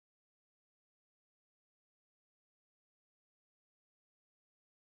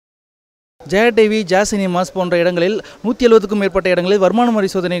Jaya TV, Jaya cinemas போன்ற இடங்களில் 170க்கும் மேற்பட்ட இடங்களில் வருமான வரி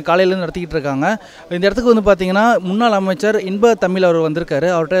சோதனை காலையில் நடத்திக்கிட்டு இருக்காங்க. இந்த இடத்துக்கு வந்து பார்த்தீங்கன்னா முன்னாள் அமைச்சர் இன்பத்தமிழ் அவர் வந்திருக்காரு.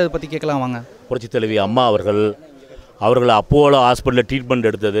 அவர்கிட்ட இதை பற்றி கேட்கலாம் வாங்க. புரட்சித் தலைவி அம்மா அவர்கள் அப்போலோ ஹாஸ்பிட்டலில் ட்ரீட்மெண்ட்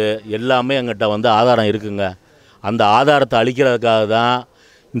எடுத்தது எல்லாமே எங்கிட்ட வந்து ஆதாரம் இருக்குங்க. அந்த ஆதாரத்தை அளிக்கிறதுக்காக தான்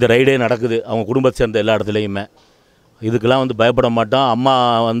இந்த ரைடே நடக்குது. அவங்க குடும்பத்தை சேர்ந்த எல்லா இடத்துலையுமே இதுக்கெல்லாம் வந்து பயப்பட மாட்டோம். அம்மா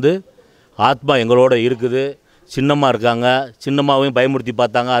வந்து ஆத்மா எங்களோட இருக்குது. சின்னம்மா இருக்காங்க, சின்னம்மாவையும் பயமுறுத்தி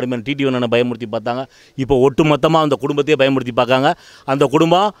பார்த்தாங்க, அருமையான டிடிவனை பயமுறுத்தி பார்த்தாங்க. இப்போ ஒட்டு மொத்தமாக அந்த குடும்பத்தையே பயமுறுத்தி பார்க்காங்க. அந்த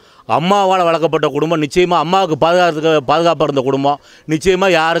குடும்பம் அம்மாவால் வளர்க்கப்பட்ட குடும்பம். நிச்சயமாக அம்மாவுக்கு பாதுகாப்பாக இருந்த குடும்பம். நிச்சயமாக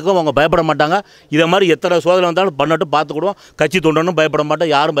யாருக்கும் அவங்க பயப்பட மாட்டாங்க. இதை மாதிரி எத்தனை சோதனை வந்தாலும் பண்ணட்டும், பார்த்துக்கிடுவோம். கட்சி தொண்டனும் பயப்பட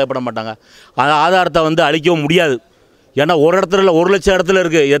மாட்டோம், யாரும் பயப்பட மாட்டாங்க. அந்த ஆதாரத்தை வந்து அழிக்கவும் முடியாது. ஏன்னா ஒரு இடத்துல இல்லை, 1 லட்சம் இடத்துல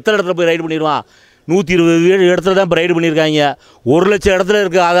இருக்குது. எத்தனை இடத்துல போய் ரைடு பண்ணிடுவான்? 120 இடத்துல தான் இப்போ ரைடு பண்ணியிருக்காங்க. 1 லட்சம் இடத்துல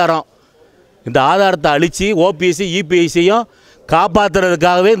இருக்குது ஆதாரம். இந்த ஆதாரத்தை அழித்து ஓபிஎஸ்சி இபிஎஸ்சியும்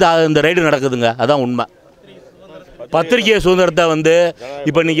காப்பாற்றுறதுக்காகவே இந்த ரைடு நடக்குதுங்க. அதான் உண்மை. பத்திரிகை சுதந்திரத்தை வந்து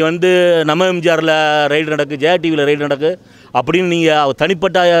இப்போ இன்றைக்கி வந்து நம்ம எம்ஜிஆரில் ரைடு நடக்கு, ஜெயா டிவியில் ரைடு நடக்கு அப்படின்னு நீங்கள்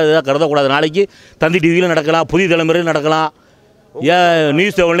தனிப்பட்ட இதாக கருதக்கூடாது. நாளைக்கு தந்தி டிவியில் நடக்கலாம், புதிய தலைமுறையில் நடக்கலாம்,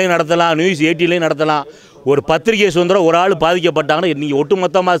 நியூஸ் 7லேயும் நடத்தலாம், நியூஸ் 18லேயும் நடத்தலாம். ஒரு பத்திரிகை சுதந்திரம் ஒரு ஆள் பாதிக்கப்பட்டாங்கன்னா இன்றைக்கி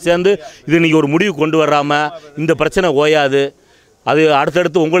ஒட்டுமொத்தமாக சேர்ந்து இது இன்றைக்கி ஒரு முடிவு கொண்டு வராமல் இந்த பிரச்சனை ஓயாது. அது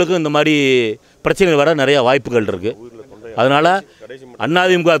அடுத்தடுத்து உங்களுக்கும் இந்த மாதிரி பிரச்சனைகள் வர நிறைய வாய்ப்புகள் இருக்குது. அதனால்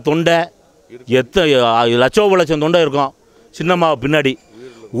அதிமுக தொண்டை லட்சம் தொண்டை இருக்கும் சின்னம்மாவை பின்னாடி.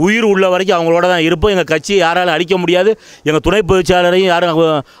 உயிர் உள்ள வரைக்கும் அவங்களோட தான் இருப்போம். எங்கள் கட்சியை யாராலும் அழிக்க முடியாது, எங்கள் துணை பொதுச்செயலாளரையும் யாரும்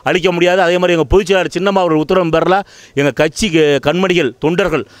அழிக்க முடியாது. அதே மாதிரி எங்கள் பொதுச்செயலாளர் சின்னம்மா ஒரு உத்தரவு பெறல. எங்கள் கட்சி கண்மணிகள்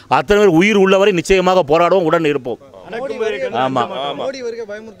தொண்டர்கள் அத்தனை பேர் உயிர் உள்ளவரை நிச்சயமாக போராடுவோம், உடன் இருப்போம்.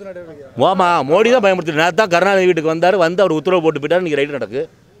 ஆமாம் மோடி தான் பயமுறுத்தி. நேற்று தான் கருணாநிதி வீட்டுக்கு வந்தார், வந்து அவர் உத்தரவு போட்டு போயிட்டார். இன்றைக்கி ரைடு நடக்கு.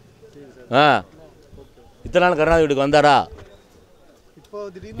 இத்தனை நாள் கருணாநிதி வீட்டுக்கு வந்தாரா?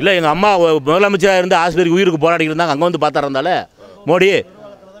 இல்லை, எங்கள் அம்மா முதலமைச்சராக இருந்து ஆஸ்பத்திரிக்கு உயிருக்கு போராடிக்கிட்டு இருந்தாங்க. அங்கே வந்து பார்த்தா இருந்தாலே மோடி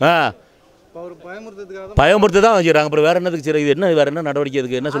பயமுறுத்து தான் வச்சுக்கிறாங்க. அப்புறம் வேறு என்னதுக்கு சரி, இது என்ன வேறு என்ன நடவடிக்கை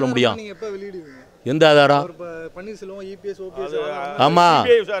இதுக்கு என்ன சொல்ல முடியும்? எந்த ஆதாரம்? ஆமாம்,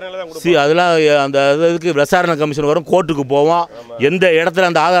 அதெல்லாம் அந்த இதுக்கு விசாரணை கமிஷன் வரும், கோர்ட்டுக்கு போவோம். எந்த இடத்துல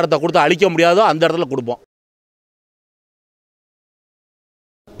அந்த ஆதாரத்தை கொடுத்து அழிக்க முடியாதோ அந்த இடத்துல கொடுப்போம்.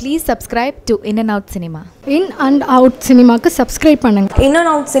 Please subscribe to In and Out Cinema. In and Out சினிமாக்கு சப்ஸ்கிரைப் பண்ணுங்க. In and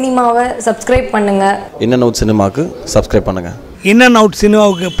Out சினிமாவை சப்ஸ்கிரைப் பண்ணுங்க. In and Out சினிமாக்கு சப்ஸ்கிரைப் பண்ணுங்க. In and Out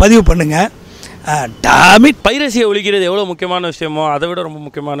சினிமாவுக்கு பதிவு பண்ணுங்க. டாமிட் பைரசியை ஒழிக்கிறது எவ்வளோ முக்கியமான விஷயமோ அதை விட ரொம்ப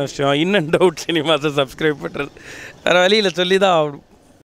முக்கியமான விஷயம் இன் அண்ட் அவுட் சினிமாஸை சப்ஸ்கிரைப் பண்ணுறது. வேறு வழியில் சொல்லி தான் ஆகணும்.